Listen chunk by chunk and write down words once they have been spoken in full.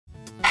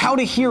how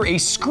to hear a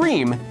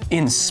scream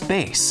in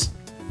space.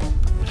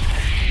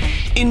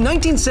 In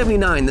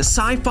 1979, the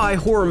sci-fi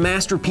horror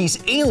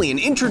masterpiece Alien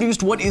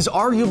introduced what is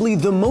arguably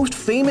the most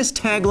famous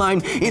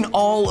tagline in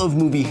all of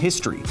movie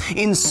history.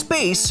 In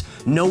space,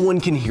 no one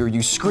can hear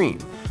you scream.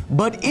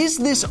 But is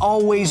this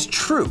always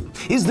true?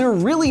 Is there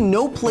really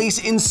no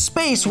place in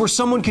space where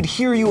someone could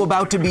hear you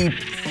about to be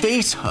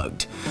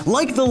face-hugged?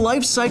 Like the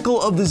life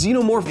cycle of the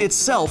xenomorph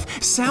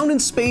itself, sound in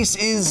space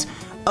is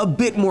a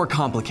bit more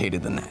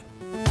complicated than that.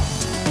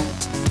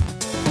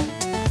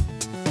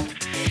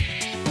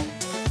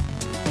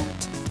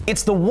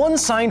 It's the one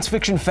science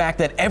fiction fact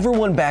that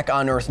everyone back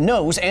on Earth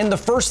knows, and the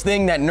first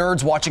thing that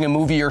nerds watching a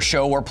movie or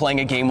show or playing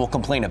a game will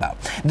complain about.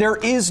 There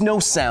is no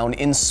sound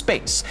in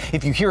space.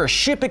 If you hear a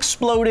ship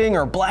exploding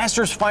or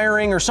blasters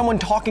firing or someone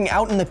talking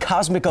out in the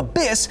cosmic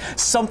abyss,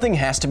 something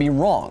has to be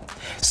wrong.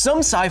 Some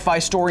sci-fi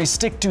stories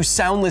stick to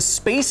soundless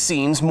space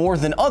scenes more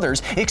than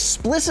others,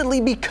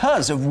 explicitly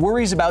because of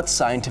worries about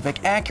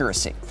scientific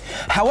accuracy.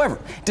 However,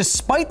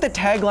 despite the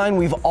tagline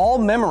we've all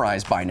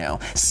memorized by now,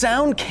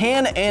 sound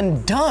can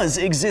and does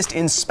exist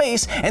in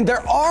space, and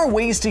there are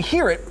ways to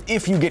hear it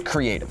if you get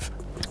creative.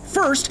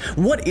 First,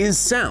 what is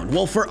sound?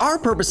 Well, for our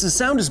purposes,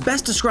 sound is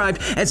best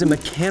described as a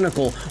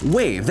mechanical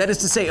wave. That is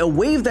to say, a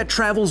wave that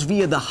travels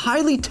via the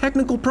highly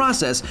technical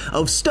process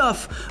of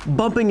stuff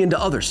bumping into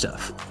other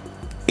stuff.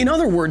 In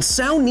other words,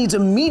 sound needs a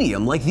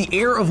medium like the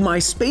air of my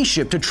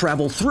spaceship to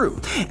travel through.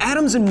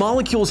 Atoms and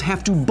molecules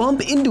have to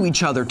bump into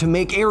each other to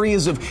make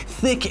areas of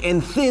thick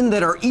and thin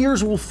that our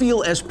ears will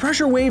feel as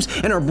pressure waves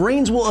and our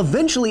brains will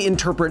eventually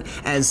interpret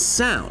as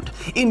sound.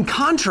 In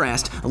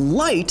contrast,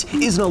 light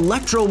is an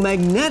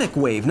electromagnetic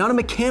wave, not a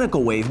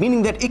mechanical wave,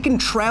 meaning that it can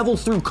travel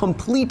through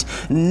complete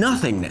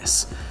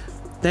nothingness.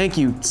 Thank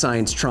you,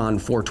 Science-Tron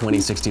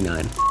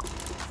 42069.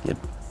 It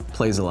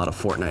plays a lot of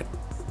Fortnite.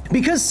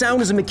 Because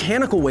sound is a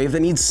mechanical wave that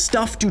needs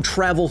stuff to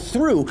travel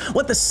through,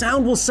 what the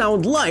sound will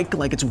sound like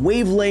its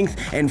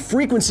wavelength and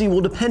frequency,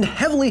 will depend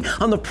heavily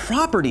on the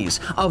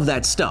properties of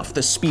that stuff,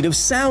 the speed of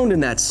sound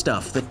in that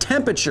stuff, the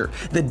temperature,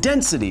 the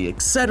density,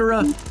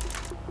 etc.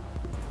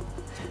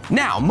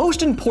 Now,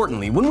 most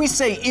importantly, when we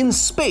say in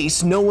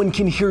space no one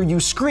can hear you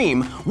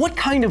scream, what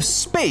kind of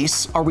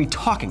space are we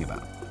talking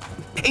about?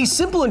 A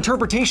simple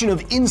interpretation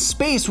of in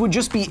space would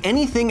just be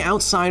anything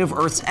outside of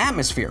Earth's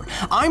atmosphere.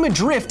 I'm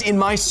adrift in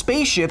my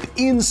spaceship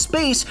in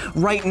space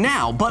right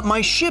now, but my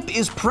ship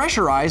is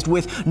pressurized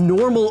with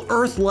normal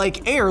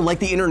Earth-like air like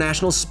the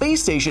International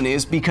Space Station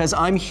is because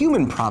I'm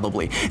human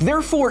probably.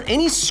 Therefore,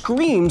 any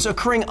screams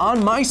occurring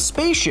on my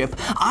spaceship,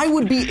 I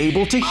would be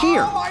able to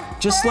hear,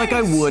 just like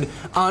I would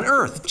on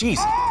Earth. Jeez,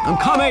 I'm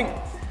coming!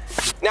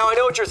 Now I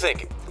know what you're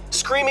thinking.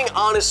 Screaming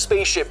on a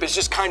spaceship is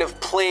just kind of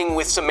playing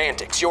with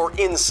semantics. You're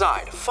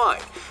inside. Fine.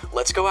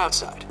 Let's go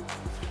outside.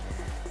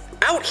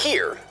 Out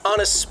here, on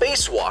a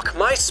spacewalk,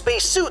 my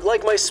spacesuit,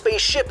 like my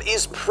spaceship,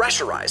 is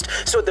pressurized.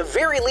 So at the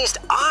very least,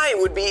 I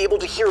would be able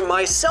to hear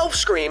myself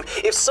scream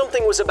if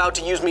something was about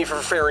to use me for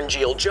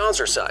pharyngeal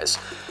jazzercise.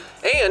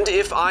 And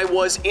if I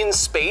was in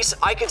space,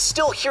 I could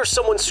still hear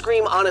someone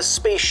scream on a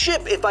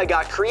spaceship if I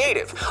got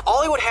creative.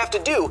 All I would have to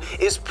do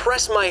is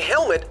press my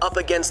helmet up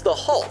against the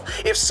hull.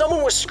 If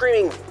someone was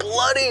screaming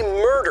bloody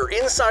murder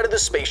inside of the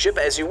spaceship,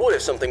 as you would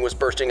if something was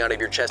bursting out of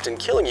your chest and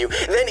killing you,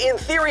 then in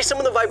theory some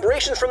of the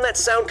vibrations from that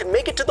sound could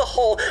make it to the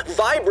hull,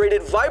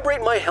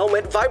 vibrate my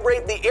helmet,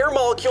 vibrate the air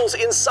molecules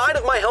inside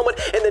of my helmet,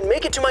 and then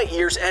make it to my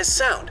ears as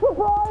sound.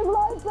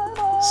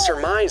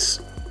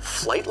 Surmise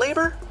flight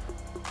labor?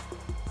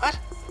 What?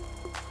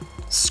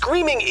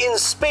 Screaming in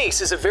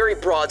space is a very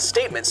broad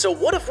statement, so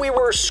what if we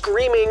were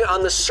screaming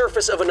on the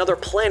surface of another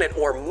planet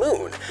or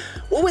moon?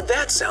 What would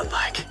that sound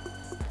like?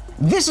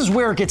 This is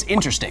where it gets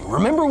interesting.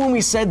 Remember when we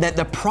said that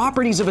the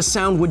properties of a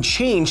sound would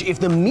change if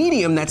the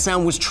medium that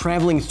sound was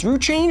traveling through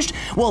changed?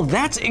 Well,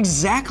 that's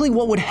exactly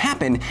what would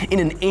happen in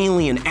an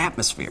alien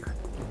atmosphere.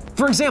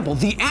 For example,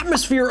 the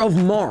atmosphere of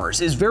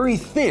Mars is very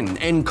thin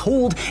and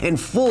cold and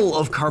full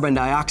of carbon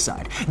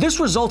dioxide. This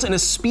results in a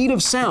speed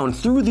of sound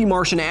through the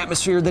Martian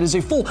atmosphere that is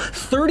a full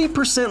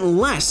 30%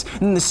 less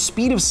than the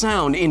speed of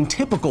sound in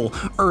typical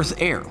Earth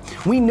air.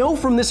 We know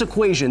from this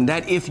equation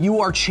that if you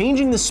are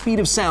changing the speed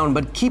of sound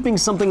but keeping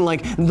something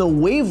like the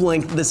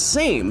wavelength the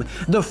same,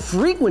 the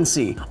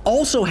frequency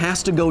also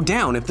has to go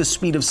down if the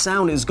speed of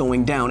sound is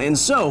going down. And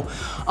so,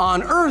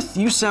 on Earth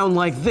you sound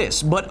like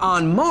this, but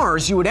on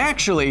Mars you would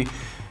actually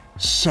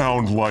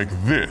sound like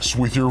this,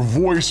 with your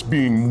voice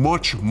being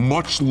much,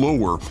 much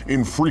lower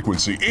in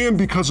frequency. And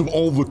because of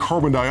all the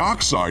carbon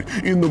dioxide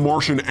in the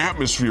Martian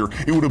atmosphere,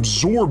 it would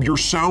absorb your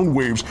sound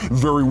waves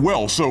very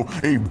well. So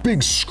a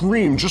big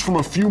scream just from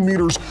a few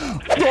meters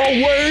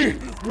away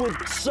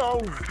would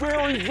sound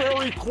very,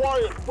 very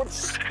quiet, but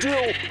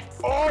still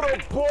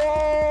audible.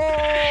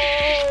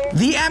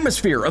 The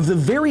atmosphere of the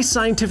very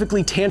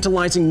scientifically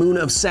tantalizing moon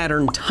of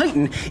Saturn,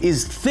 Titan,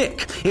 is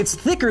thick. It's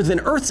thicker than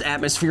Earth's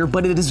atmosphere,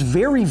 but it is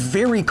very,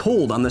 very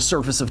cold on the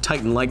surface of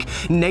Titan, like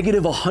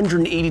negative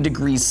 180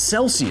 degrees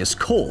Celsius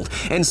cold.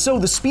 And so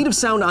the speed of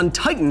sound on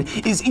Titan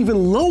is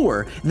even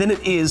lower than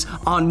it is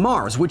on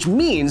Mars, which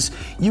means,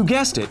 you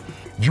guessed it,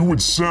 You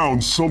would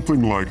sound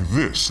something like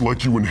this,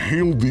 like you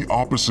inhaled the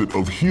opposite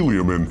of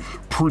helium, and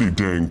pretty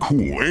dang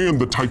cool. And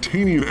the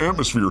Titanian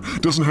atmosphere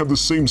doesn't have the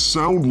same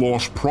sound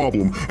loss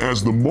problem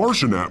as the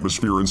Martian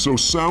atmosphere, and so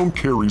sound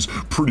carries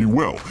pretty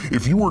well.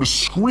 If you were to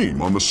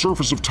scream on the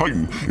surface of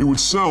Titan, it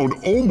would sound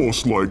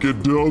almost like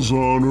it does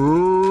on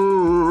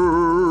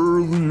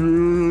Earth. Yeah.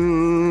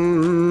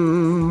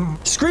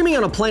 Screaming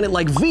on a planet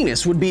like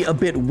Venus would be a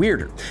bit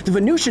weirder. The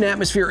Venusian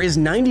atmosphere is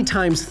 90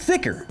 times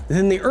thicker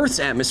than the Earth's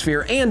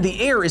atmosphere, and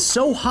the air is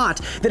so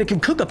hot that it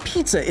could cook a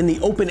pizza in the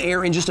open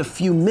air in just a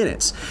few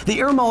minutes. The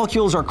air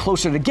molecules are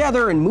closer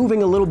together and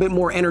moving a little bit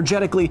more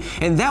energetically,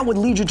 and that would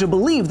lead you to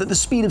believe that the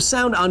speed of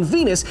sound on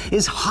Venus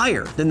is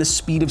higher than the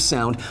speed of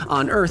sound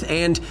on Earth,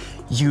 and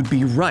you'd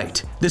be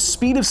right. The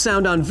speed of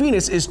sound on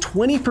Venus is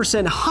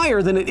 20%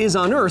 higher than it is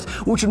on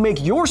Earth, which would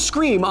make your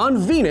scream on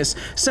Venus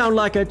sound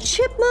like a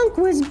chipmunk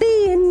was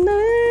being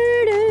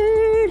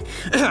murdered.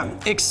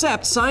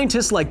 Except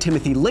scientists like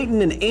Timothy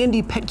Layton and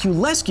Andy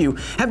Petkulescu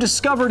have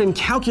discovered and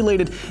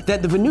calculated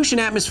that the Venusian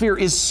atmosphere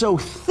is so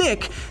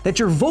thick that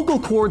your vocal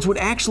cords would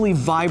actually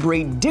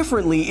vibrate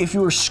differently if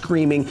you were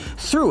screaming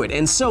through it.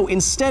 And so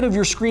instead of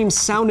your scream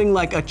sounding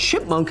like a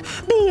chipmunk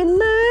being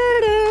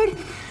murdered,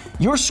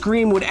 your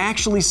scream would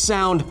actually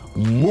sound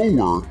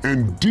lower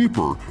and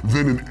deeper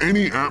than in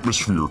any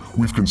atmosphere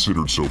we've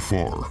considered so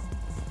far.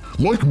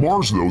 Like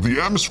Mars, though,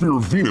 the atmosphere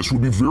of Venus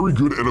would be very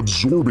good at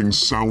absorbing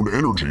sound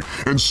energy,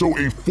 and so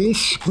a full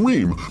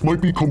scream might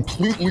be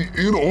completely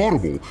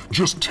inaudible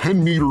just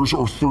 10 meters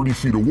or 30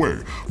 feet away.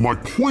 My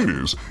point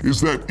is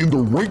that in the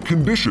right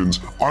conditions,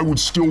 I would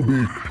still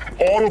be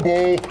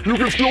audible. You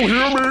can still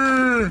hear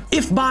me!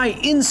 If by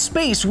in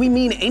space we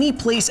mean any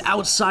place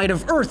outside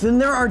of Earth, then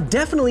there are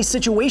definitely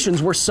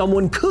situations where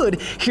someone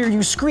could hear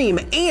you scream,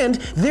 and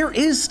there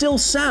is still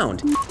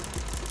sound.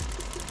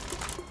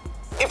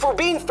 If we're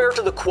being fair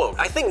to the quote,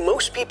 I think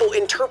most people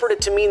interpret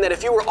it to mean that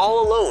if you were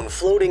all alone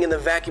floating in the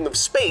vacuum of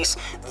space,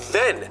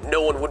 then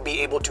no one would be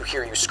able to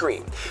hear you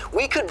scream.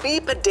 We could be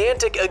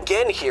pedantic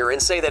again here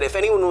and say that if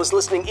anyone was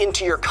listening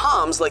into your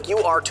comms like you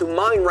are to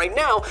mine right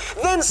now,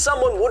 then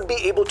someone would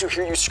be able to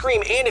hear you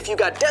scream, and if you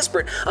got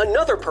desperate,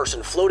 another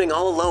person floating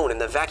all alone in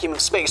the vacuum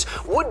of space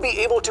would be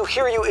able to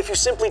hear you if you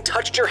simply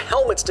touched your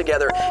helmets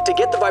together to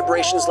get the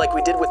vibrations like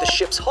we did with the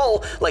ship's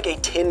hull, like a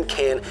tin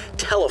can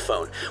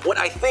telephone. What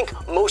I think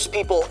most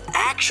people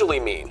actually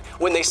mean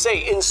when they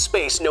say in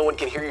space no one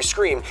can hear you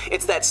scream,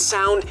 it's that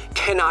sound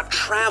cannot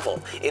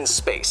travel in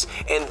space.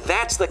 And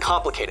that's the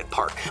complicated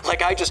part.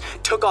 Like I just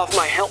took off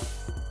my helmet.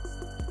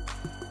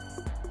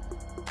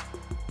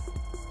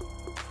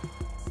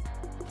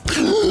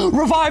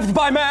 Revived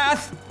by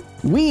math!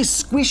 We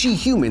squishy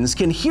humans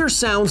can hear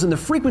sounds in the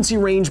frequency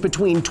range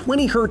between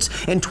 20 Hertz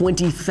and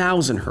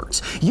 20,000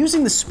 Hertz.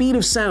 Using the speed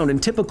of sound in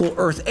typical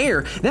Earth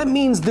air, that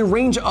means the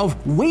range of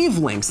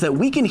wavelengths that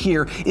we can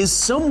hear is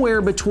somewhere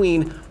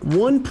between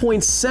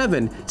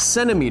 1.7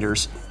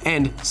 centimeters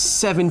and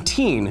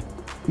 17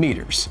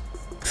 meters.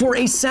 For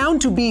a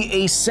sound to be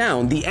a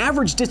sound, the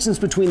average distance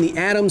between the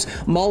atoms,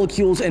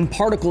 molecules, and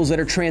particles that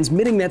are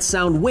transmitting that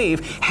sound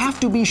wave have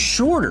to be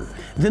shorter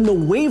than the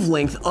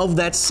wavelength of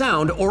that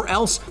sound, or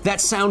else that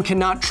sound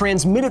cannot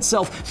transmit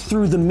itself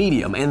through the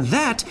medium, and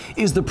that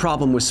is the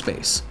problem with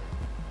space.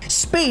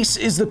 Space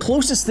is the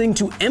closest thing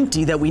to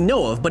empty that we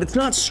know of, but it's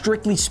not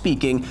strictly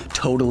speaking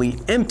totally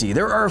empty.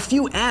 There are a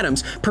few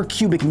atoms per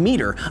cubic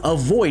meter of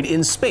void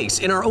in space.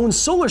 In our own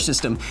solar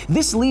system,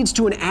 this leads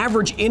to an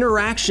average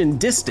interaction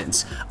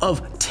distance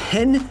of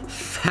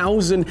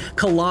 10,000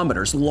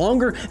 kilometers,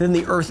 longer than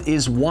the Earth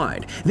is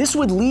wide. This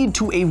would lead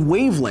to a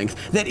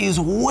wavelength that is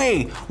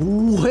way,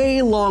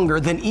 way longer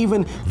than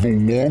even the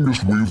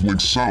longest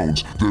wavelength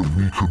sounds that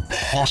we could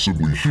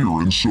possibly hear,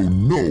 and so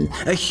no,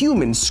 a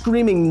human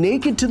screaming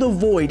naked to the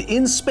void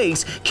in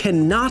space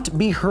cannot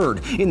be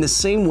heard in the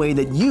same way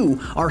that you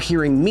are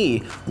hearing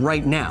me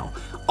right now.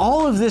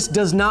 All of this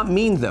does not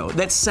mean, though,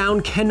 that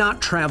sound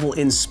cannot travel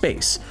in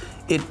space.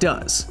 It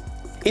does.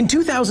 In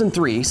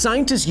 2003,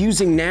 scientists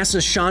using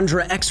NASA's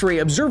Chandra X-ray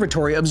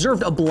Observatory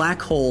observed a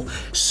black hole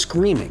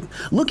screaming.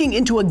 Looking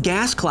into a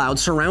gas cloud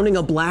surrounding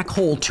a black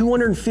hole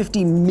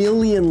 250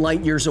 million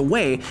light years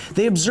away,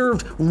 they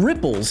observed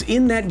ripples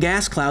in that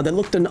gas cloud that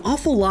looked an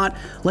awful lot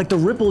like the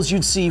ripples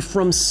you'd see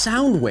from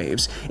sound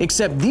waves,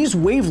 except these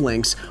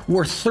wavelengths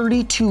were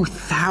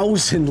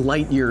 32,000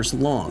 light years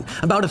long,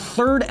 about a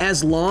third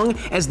as long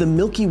as the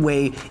Milky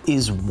Way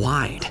is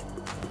wide.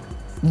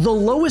 The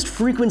lowest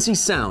frequency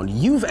sound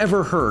you've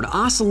ever heard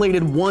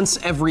oscillated once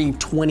every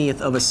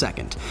 20th of a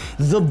second.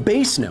 The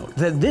bass note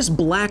that this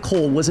black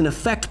hole was in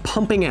effect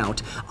pumping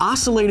out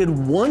oscillated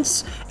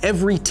once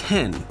every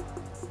 10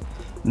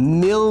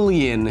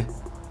 million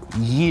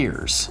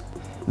years.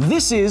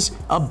 This is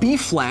a B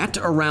flat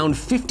around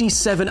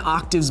 57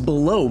 octaves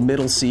below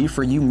middle C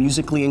for you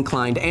musically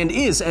inclined, and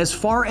is, as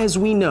far as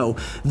we know,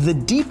 the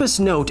deepest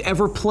note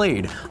ever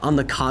played on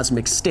the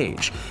cosmic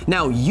stage.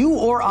 Now, you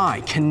or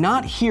I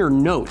cannot hear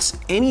notes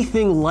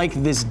anything like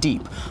this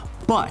deep,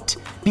 But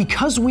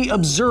because we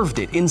observed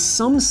it in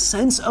some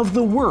sense of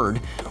the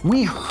word,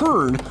 we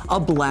heard a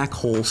black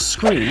hole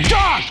scream.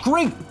 Ah,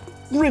 great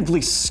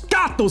Ridley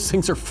Scott, those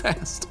things are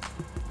fast.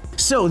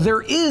 So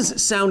there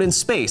is sound in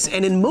space,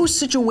 and in most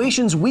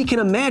situations we can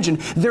imagine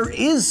there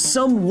is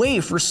some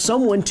way for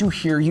someone to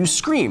hear you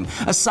scream,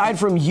 aside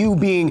from you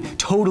being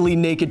totally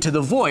naked to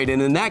the void,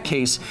 and in that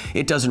case,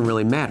 it doesn't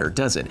really matter,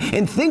 does it?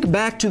 And think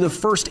back to the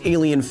first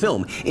Alien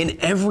film. In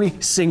every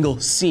single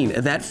scene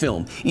of that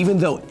film, even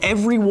though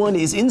everyone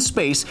is in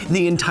space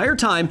the entire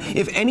time,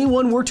 if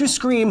anyone were to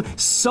scream,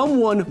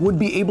 someone would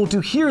be able to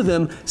hear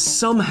them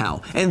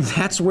somehow, and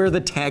that's where the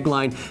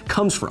tagline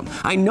comes from.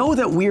 I know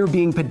that we're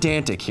being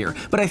pedantic here,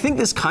 but I think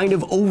this kind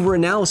of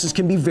overanalysis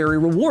can be very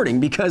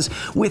rewarding because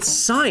with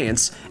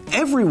science,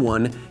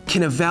 everyone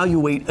can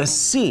evaluate a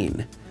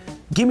scene.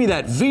 Give me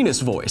that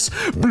Venus voice.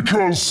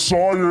 Because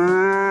science!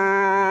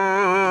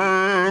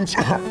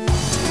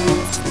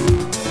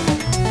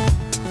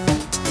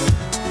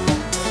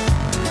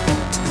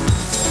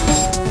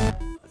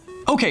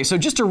 Okay, so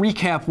just to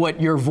recap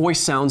what your voice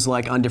sounds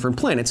like on different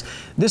planets,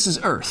 this is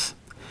Earth.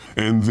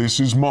 And this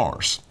is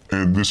Mars.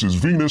 And this is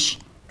Venus.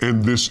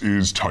 And this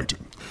is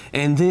Titan.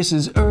 And this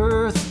is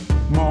Earth,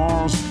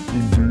 Mars,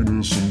 and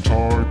Venus, and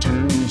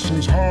Titan. This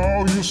is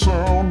how you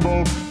sound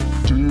on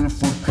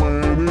different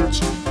planets.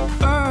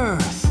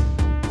 Earth,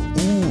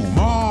 Ooh,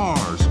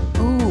 Mars,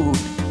 ooh,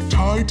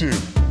 Titan,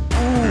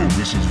 and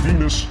this is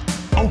Venus.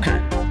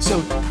 Okay.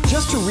 So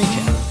just to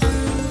recap,